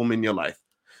hop album in your life?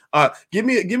 Give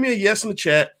me a yes in the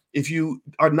chat if you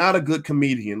are not a good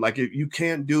comedian. Like if you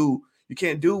can't do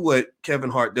what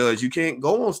Kevin Hart does. You can't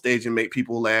go on stage and make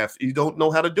people laugh. You don't know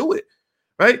how to do it,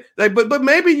 right? Like, but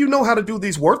maybe you know how to do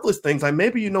these worthless things. Like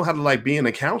maybe you know how to like be an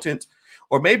accountant.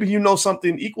 Or maybe you know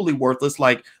something equally worthless,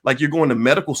 like you're going to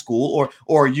medical school,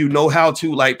 or you know how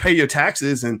to like pay your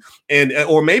taxes, and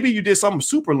or maybe you did something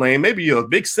super lame. Maybe you're a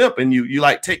big simp and you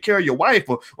like take care of your wife,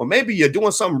 or maybe you're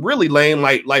doing something really lame,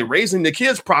 like raising the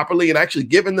kids properly and actually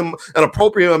giving them an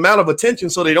appropriate amount of attention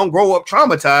so they don't grow up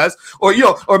traumatized,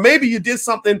 or maybe you did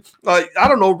something I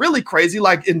don't know, really crazy,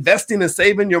 like investing and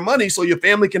saving your money so your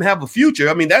family can have a future.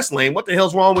 I mean, that's lame. What the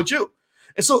hell's wrong with you?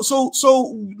 And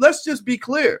so let's just be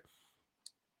clear.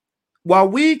 While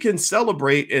we can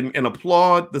celebrate and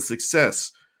applaud the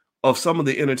success of some of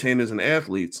the entertainers and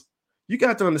athletes, you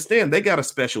got to understand they got a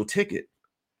special ticket.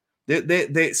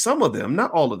 They some of them,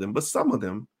 not all of them, but some of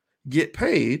them get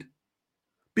paid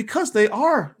because they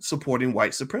are supporting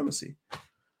white supremacy.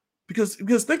 Because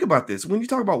think about this. When you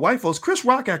talk about white folks, Chris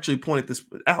Rock actually pointed this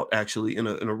out actually in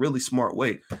a really smart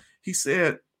way. He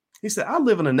said, I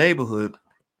live in a neighborhood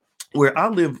where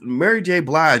Mary J.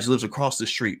 Blige lives across the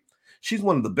street. She's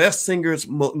one of the best singers,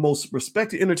 most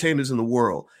respected entertainers in the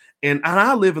world. And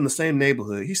I live in the same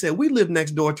neighborhood. He said, we live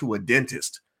next door to a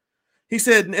dentist. He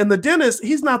said, and the dentist,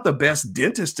 he's not the best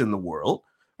dentist in the world,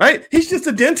 right? He's just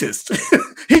a dentist.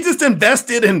 He just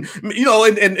invested and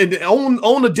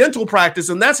own a dental practice.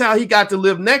 And that's how he got to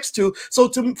live next to. So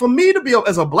for me to be,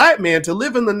 as a black man, to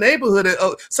live in the neighborhood,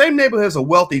 same neighborhood as a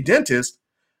wealthy dentist,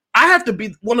 I have to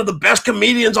be one of the best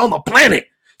comedians on the planet.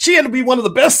 She had to be one of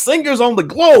the best singers on the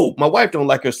globe. My wife don't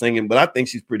like her singing, but I think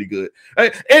she's pretty good.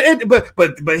 Right?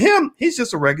 But him, he's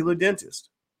just a regular dentist.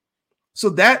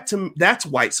 So that's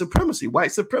white supremacy.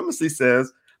 White supremacy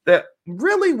says that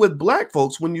really with black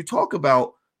folks, when you talk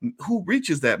about who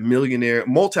reaches that millionaire,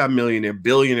 multimillionaire,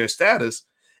 billionaire status,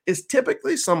 is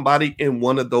typically somebody in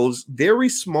one of those very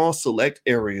small select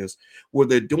areas where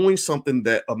they're doing something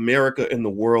that America and the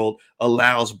world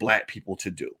allows black people to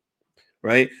do.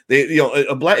 Right.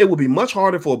 It would be much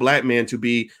harder for a black man to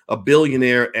be a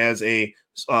billionaire as a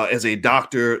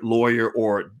doctor, lawyer,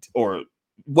 or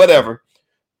whatever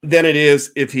than it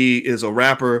is if he is a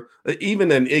rapper,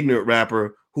 even an ignorant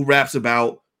rapper who raps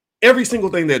about every single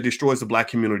thing that destroys the black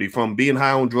community, from being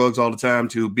high on drugs all the time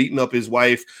to beating up his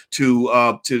wife to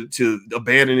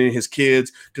abandoning his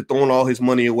kids to throwing all his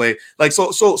money away. Like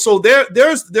so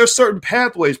there's certain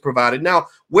pathways provided. Now,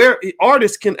 where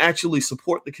artists can actually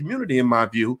support the community, in my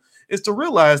view, is to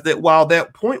realize that while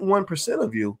that 0.1%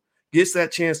 of you gets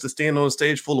that chance to stand on a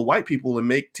stage full of white people and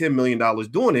make $10 million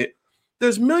doing it,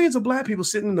 there's millions of black people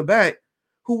sitting in the back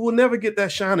who will never get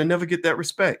that shine and never get that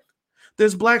respect.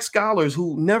 There's black scholars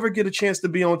who never get a chance to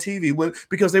be on TV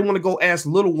because they want to go ask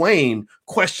Lil Wayne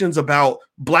questions about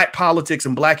black politics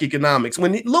and black economics,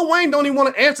 when Lil Wayne don't even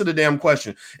want to answer the damn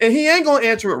question. And he ain't going to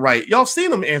answer it right. Y'all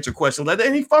seen him answer questions like that,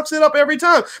 and he fucks it up every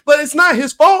time. But it's not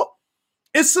his fault.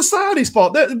 It's society's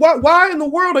fault. Why in the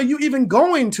world are you even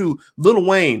going to Lil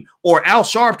Wayne or Al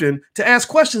Sharpton to ask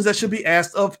questions that should be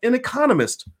asked of an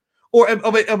economist or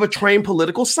of a trained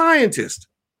political scientist?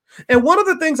 And one of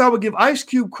the things I would give Ice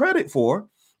Cube credit for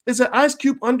is that Ice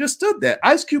Cube understood that.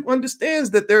 Ice Cube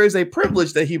understands that there is a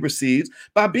privilege that he receives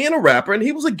by being a rapper, and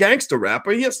he was a gangster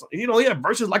rapper. He had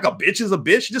verses like "a bitch is a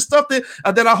bitch," just stuff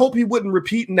that I hope he wouldn't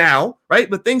repeat now, right?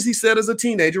 The things he said as a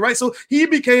teenager, right? So he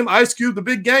became Ice Cube, the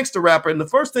big gangster rapper, and the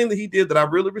first thing that he did that I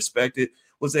really respected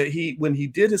was that when he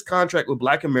did his contract with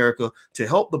Black America to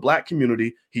help the black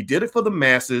community, he did it for the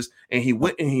masses, and he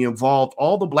went and he involved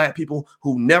all the black people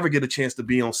who never get a chance to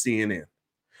be on CNN.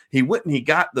 He went and he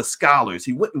got the scholars.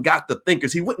 He went and got the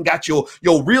thinkers. He went and got your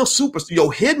real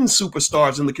your hidden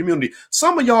superstars in the community.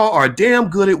 Some of y'all are damn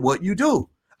good at what you do.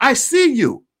 I see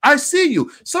you.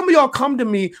 Some of y'all come to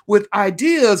me with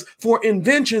ideas for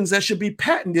inventions that should be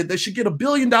patented, that should get $1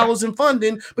 billion in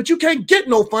funding, but you can't get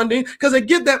no funding because they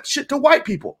give that shit to white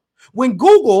people. When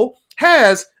Google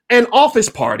has an office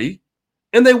party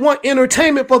and they want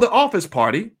entertainment for the office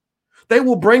party, they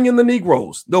will bring in the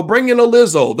Negroes. They'll bring in a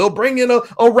Lizzo. They'll bring in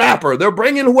a rapper. They'll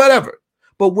bring in whatever.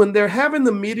 But when they're having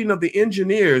the meeting of the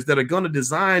engineers that are going to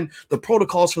design the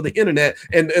protocols for the internet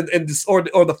or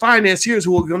the financiers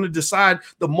who are going to decide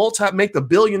make the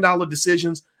billion-dollar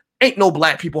decisions, ain't no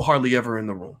black people hardly ever in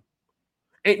the room.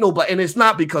 Ain't no black, and it's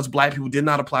not because black people did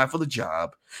not apply for the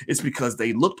job. It's because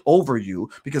they looked over you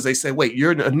because they say, wait,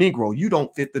 you're a Negro. You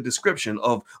don't fit the description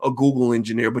of a Google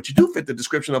engineer, but you do fit the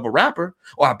description of a rapper.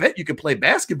 Or I bet you can play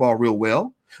basketball real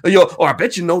well. Or I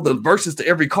bet you know the verses to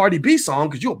every Cardi B song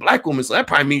because you're a black woman. So that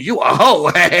probably means you a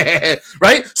hoe,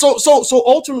 right? So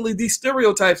ultimately, these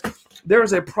stereotypes, there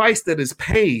is a price that is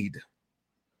paid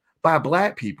by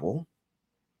black people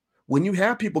when you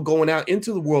have people going out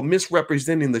into the world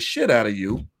misrepresenting the shit out of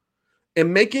you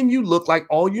and making you look like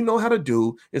all you know how to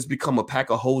do is become a pack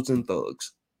of hoes and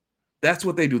thugs. That's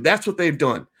what they do. That's what they've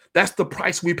done. That's the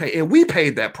price we pay. And we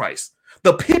paid that price.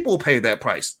 The people pay that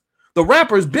price. The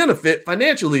rappers benefit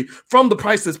financially from the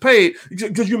price that's paid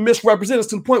because you misrepresent us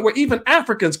to the point where even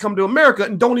Africans come to America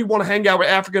and don't even want to hang out with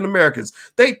African Americans.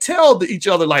 They tell each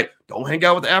other, like, don't hang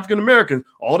out with the African Americans.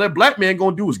 All that black man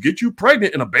going to do is get you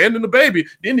pregnant and abandon the baby.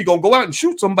 Then you're going to go out and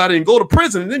shoot somebody and go to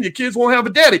prison. And then your kids won't have a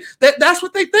daddy. That's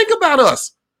what they think about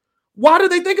us. Why do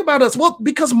they think about us? Well,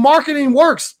 because marketing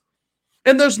works.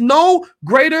 And there's no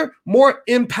greater, more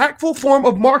impactful form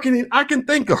of marketing I can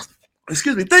think of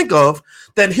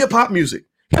than hip hop music.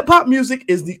 Hip hop music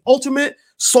is the ultimate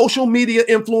social media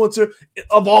influencer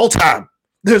of all time.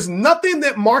 There's nothing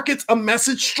that markets a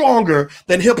message stronger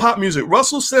than hip hop music.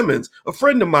 Russell Simmons, a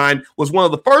friend of mine, was one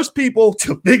of the first people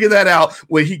to figure that out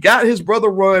when he got his brother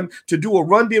Run to do a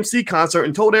Run DMC concert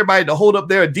and told everybody to hold up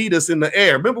their Adidas in the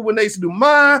air. Remember when they used to do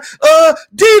my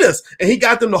Adidas? And he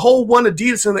got them to hold one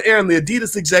Adidas in the air, and the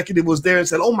Adidas executive was there and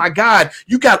said, oh my God,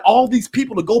 you got all these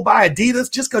people to go buy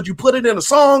Adidas just because you put it in a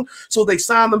song? So they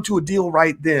signed them to a deal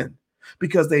right then,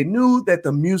 because they knew that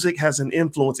the music has an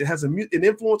influence. It has an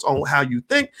influence on how you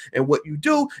think and what you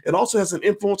do. It also has an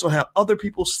influence on how other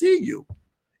people see you.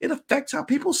 It affects how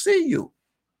people see you.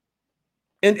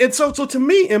 And so to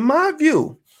me, in my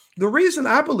view, the reason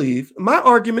I believe, my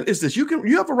argument is this: you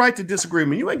have a right to disagree with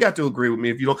me. You ain't got to agree with me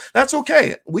if you don't. That's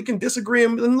okay. We can disagree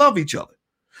and love each other.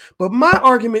 But my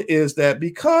argument is that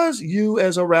because you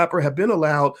as a rapper have been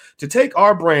allowed to take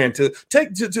our brand, to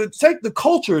take the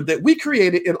culture that we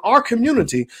created in our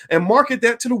community and market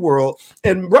that to the world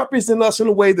and represent us in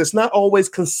a way that's not always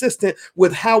consistent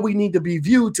with how we need to be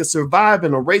viewed to survive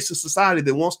in a racist society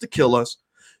that wants to kill us,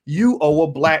 you owe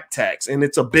a black tax, and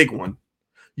it's a big one.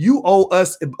 You owe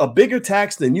us a bigger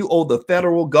tax than you owe the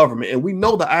federal government. And we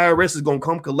know the IRS is going to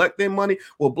come collect their money.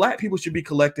 Well, black people should be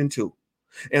collecting too.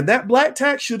 And that black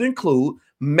tax should include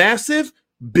massive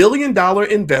billion-dollar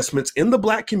investments in the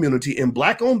black community, in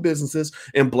black-owned businesses,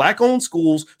 in black-owned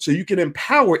schools, so you can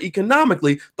empower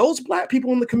economically those black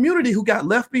people in the community who got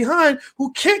left behind,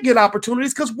 who can't get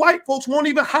opportunities because white folks won't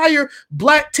even hire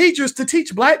black teachers to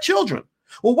teach black children.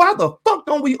 Well, why the fuck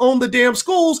don't we own the damn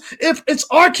schools if it's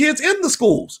our kids in the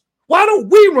schools? Why don't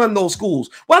we run those schools?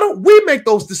 Why don't we make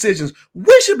those decisions?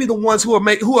 We should be the ones who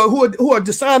are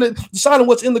deciding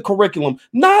what's in the curriculum,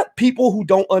 not people who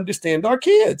don't understand our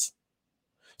kids.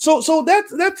 So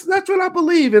that's what I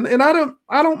believe, and I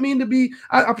don't mean to be.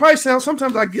 I probably sound,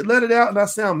 sometimes I let it out and I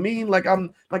sound mean, like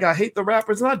I hate the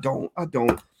rappers, and I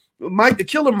don't. Mike, the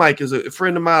Killer Mike, is a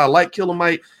friend of mine. I like Killer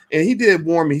Mike, and he did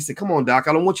warn me. He said, "Come on, Doc,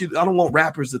 I don't want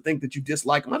rappers to think that you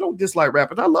dislike them. I don't dislike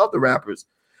rappers. I love the rappers."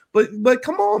 But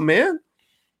come on, man.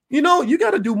 You know, you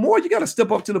got to do more. You got to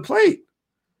step up to the plate.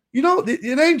 You know,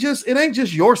 it ain't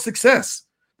just your success.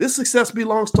 This success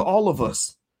belongs to all of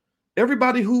us.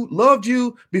 Everybody who loved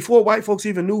you before white folks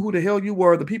even knew who the hell you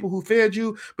were, the people who fed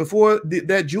you before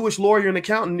that Jewish lawyer and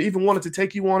accountant even wanted to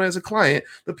take you on as a client,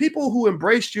 the people who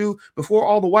embraced you before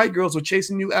all the white girls were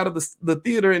chasing you out of the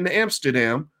theater in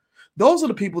Amsterdam, those are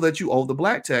the people that you owe the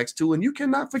black tax to, and you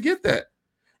cannot forget that.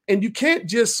 And you can't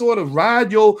just sort of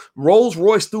ride your Rolls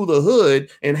Royce through the hood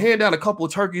and hand out a couple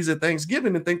of turkeys at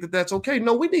Thanksgiving and think that that's okay.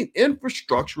 No, we need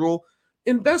infrastructural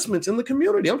investments in the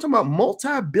community. I'm talking about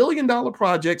multi-billion-dollar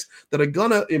projects that are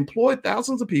going to employ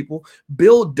thousands of people,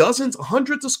 build dozens,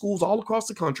 hundreds of schools all across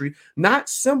the country, not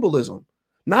symbolism.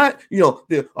 Not,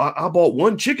 I bought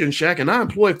one chicken shack and I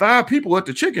employ 5 people at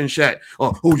the chicken shack.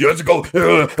 Oh, let's go.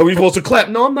 Are we supposed to clap?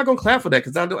 No, I'm not going to clap for that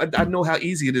because I know how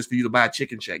easy it is for you to buy a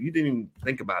chicken shack. You didn't even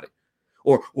think about it.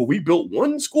 Or, we built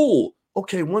one school.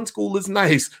 Okay, one school is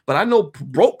nice, but I know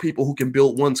broke people who can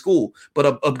build one school.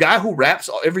 But a guy who raps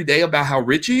every day about how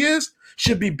rich he is,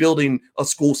 should be building a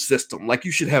school system. Like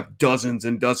you should have dozens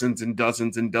and dozens and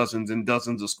dozens and dozens and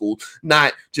dozens of schools,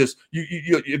 not just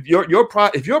if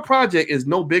your project is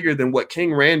no bigger than what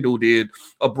King Randall did,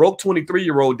 a broke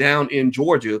 23-year-old down in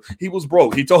Georgia. He was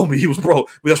broke. He told me he was broke.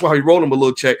 That's why he wrote him a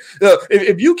little check.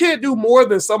 If you can't do more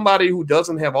than somebody who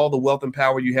doesn't have all the wealth and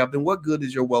power you have, then what good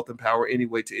is your wealth and power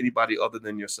anyway to anybody other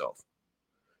than yourself?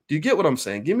 Do you get what I'm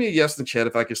saying? Give me a yes in the chat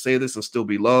if I can say this and still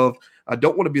be loved. I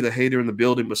don't want to be the hater in the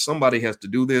building, but somebody has to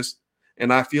do this.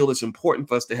 And I feel it's important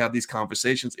for us to have these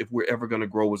conversations if we're ever going to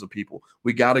grow as a people.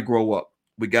 We got to grow up.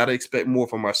 We got to expect more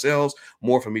from ourselves,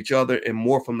 more from each other, and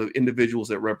more from the individuals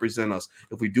that represent us.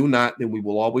 If we do not, then we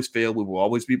will always fail. We will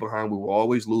always be behind. We will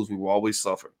always lose. We will always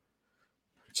suffer.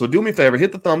 So do me a favor,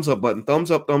 hit the thumbs up button.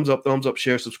 Thumbs up, thumbs up, thumbs up,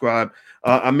 share, subscribe.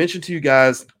 I mentioned to you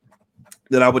guys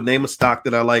that I would name a stock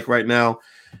that I like right now.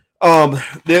 One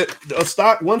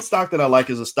stock that I like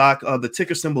is a stock. The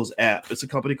ticker symbol is App. It's a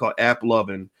company called App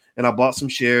Lovin', and I bought some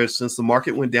shares since the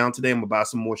market went down today. I'm gonna buy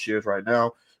some more shares right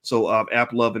now. So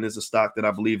App Lovin' is a stock that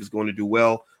I believe is going to do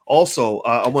well. Also,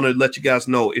 I want to let you guys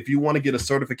know if you want to get a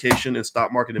certification in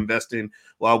stock market investing.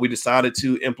 Well, we decided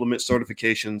to implement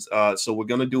certifications. So we're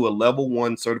going to do a level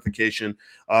 1 certification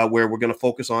where we're going to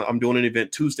focus on. I'm doing an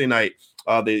event Tuesday night.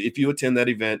 If you attend that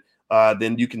event,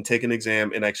 then you can take an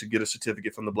exam and actually get a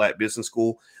certificate from the Black Business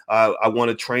School. I want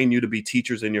to train you to be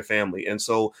teachers in your family. And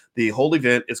so the whole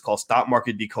event is called Stock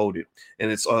Market Decoded.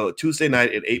 And it's Tuesday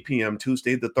night at 8 p.m.,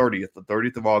 Tuesday the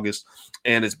 30th of August.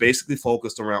 And it's basically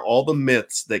focused around all the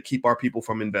myths that keep our people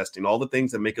from investing, all the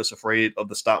things that make us afraid of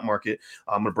the stock market.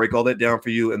 I'm going to break all that down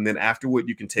for you. And then afterward,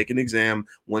 you can take an exam.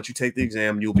 Once you take the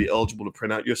exam, you'll be eligible to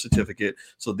print out your certificate.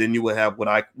 So then you will have what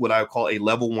I call a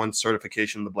level 1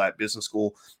 certification in the Black Business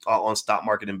School on stock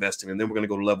market investing. And then we're going to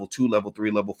go to level 2, level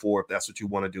 3, level 4, if that's what you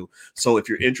want to do. So if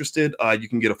you're interested, you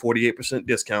can get a 48%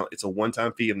 discount. It's a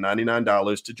one-time fee of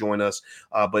 $99 to join us,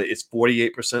 but it's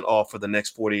 48% off for the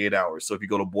next 48 hours. So if you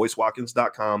go to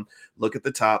BoyceWatkins.com, look at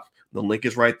the top, the link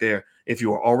is right there. If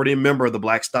you are already a member of the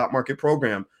Black Stock Market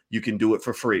Program, you can do it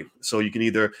for free. So you can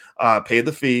either pay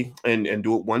the fee and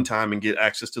do it one time and get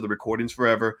access to the recordings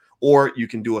forever, or you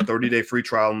can do a 30-day free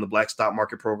trial in the Black Stock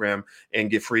Market Program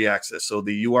and get free access. So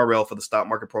the URL for the stock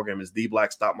market program is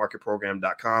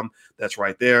theblackstockmarketprogram.com. That's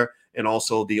right there. And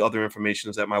also the other information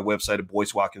is at my website at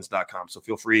BoyceWatkins.com. So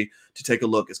feel free to take a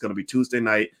look. It's going to be Tuesday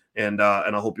night, and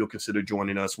I hope you'll consider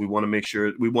joining us. We want to make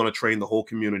sure we want to train the whole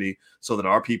community so that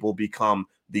our people become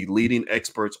the leading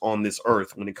experts on this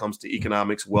earth when it comes to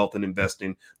economics, wealth, and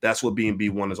investing. That's what being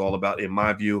B1 is all about. In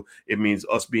my view, it means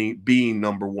us being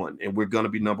number one, and we're going to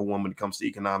be number one when it comes to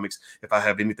economics, if I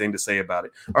have anything to say about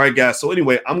it. All right, guys. So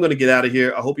anyway, I'm going to get out of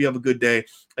here. I hope you have a good day.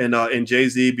 And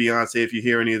Jay-Z, Beyonce, if you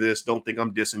hear any of this, don't think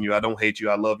I'm dissing you. I don't hate you.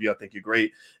 I love you. I think you're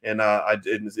great. And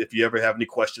if you ever have any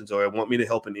questions or want me to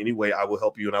help in any way, I will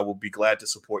help you, and I will be glad to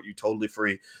support you totally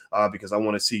free because I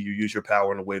want to see you use your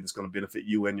power in a way that's going to benefit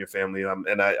you and your family.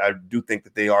 And I do think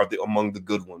that they are among the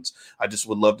good ones. I just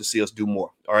would love to see us do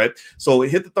more. All right. So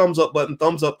hit the thumbs up button,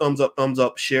 thumbs up, thumbs up, thumbs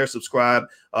up, share, subscribe.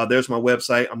 There's my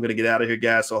website. I'm going to get out of here,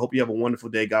 guys. So I hope you have a wonderful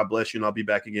day. God bless you. And I'll be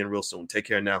back again real soon. Take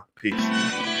care now. Peace.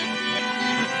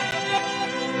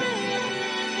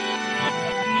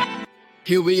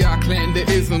 Here we are, clan the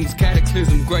isms,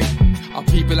 cataclysm great. Our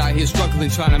people out here struggling,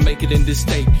 trying to make it in this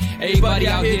state. Everybody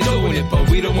out here doing it, but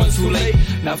we the ones who late.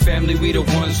 Now family, we the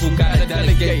ones who gotta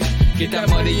delegate. Get that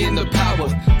money in the power,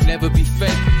 never be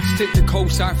fake. Stick to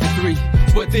cosign for 3.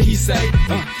 What did he say?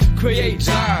 Create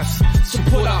jobs,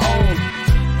 support our own.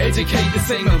 Educate the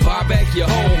same and buy back your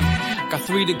home. Got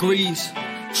 3 degrees,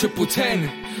 triple 10.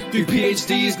 3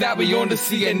 PhDs, now we on the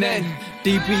CNN.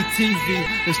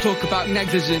 DBTV, let's talk about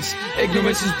negligence.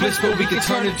 Ignorance is bliss, but we can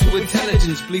turn it to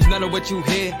intelligence. Believe none of what you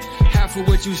hear, half of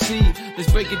what you see.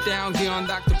 Let's break it down here on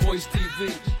Dr. Boyce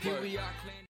TV. Here we are.